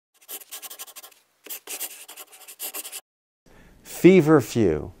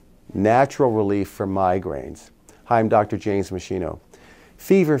Feverfew, natural relief for migraines. Hi, I'm Dr. James Machino.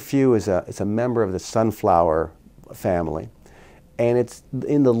 Feverfew is a member of the sunflower family, and it's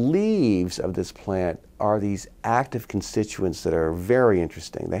in the leaves of this plant are these active constituents that are very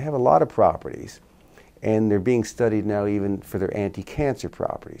interesting. They have a lot of properties, and they're being studied now even for their anti-cancer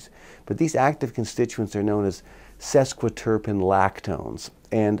properties. But these active constituents are known as sesquiterpene lactones,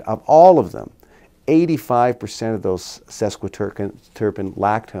 and of all of them, 85% of those sesquiterpene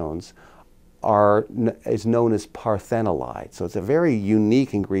lactones is known as parthenolide. So it's a very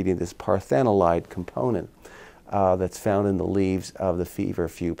unique ingredient, this parthenolide component that's found in the leaves of the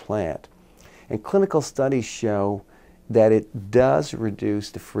feverfew plant. And clinical studies show that it does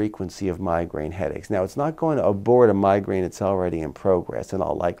reduce the frequency of migraine headaches. Now, it's not going to abort a migraine that's already in progress in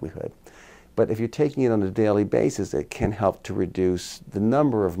all likelihood. But if you're taking it on a daily basis, it can help to reduce the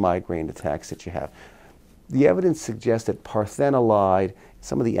number of migraine attacks that you have. The evidence suggests that parthenolide,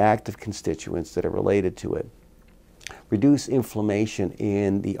 some of the active constituents that are related to it, reduce inflammation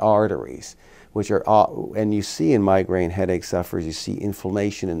in the arteries, which are, and you see in migraine headache sufferers, you see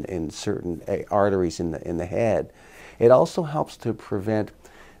inflammation in certain arteries in the head. It also helps to prevent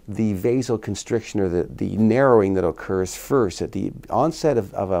the vasoconstriction, or the narrowing that occurs first. At the onset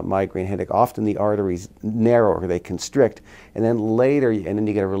of a migraine headache, often the arteries narrow, or they constrict, and then later, and then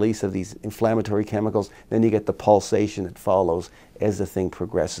you get a release of these inflammatory chemicals, then you get the pulsation that follows as the thing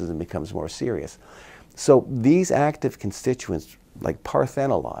progresses and becomes more serious. So these active constituents, like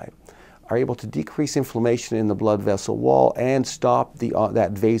parthenolide, are able to decrease inflammation in the blood vessel wall and stop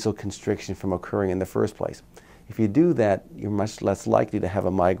that vasoconstriction from occurring in the first place. If you do that, you're much less likely to have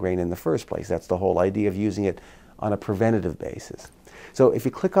a migraine in the first place. That's the whole idea of using it on a preventative basis. So if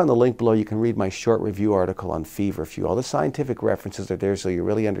you click on the link below, you can read my short review article on feverfew. All the scientific references are there so you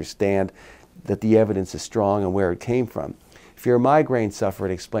really understand that the evidence is strong and where it came from. If you're a migraine sufferer,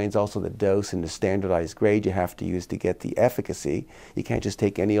 it explains also the dose and the standardized grade you have to use to get the efficacy. You can't just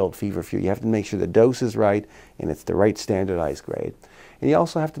take any old feverfew. You have to make sure the dose is right and it's the right standardized grade. And you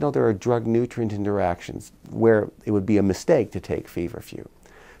also have to know there are drug-nutrient interactions where it would be a mistake to take feverfew.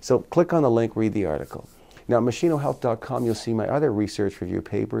 So click on the link, read the article. Now at machinohealth.com you'll see my other research review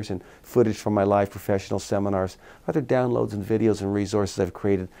papers and footage from my live professional seminars, other downloads and videos and resources I've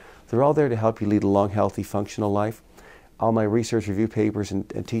created. They're all there to help you lead a long, healthy, functional life. All my research review papers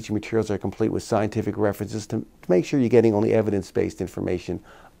and teaching materials are complete with scientific references to make sure you're getting only evidence-based information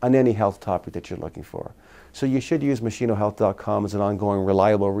on any health topic that you're looking for. So you should use machinohealth.com as an ongoing,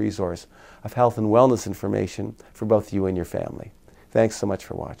 reliable resource of health and wellness information for both you and your family. Thanks so much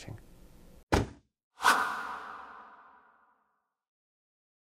for watching.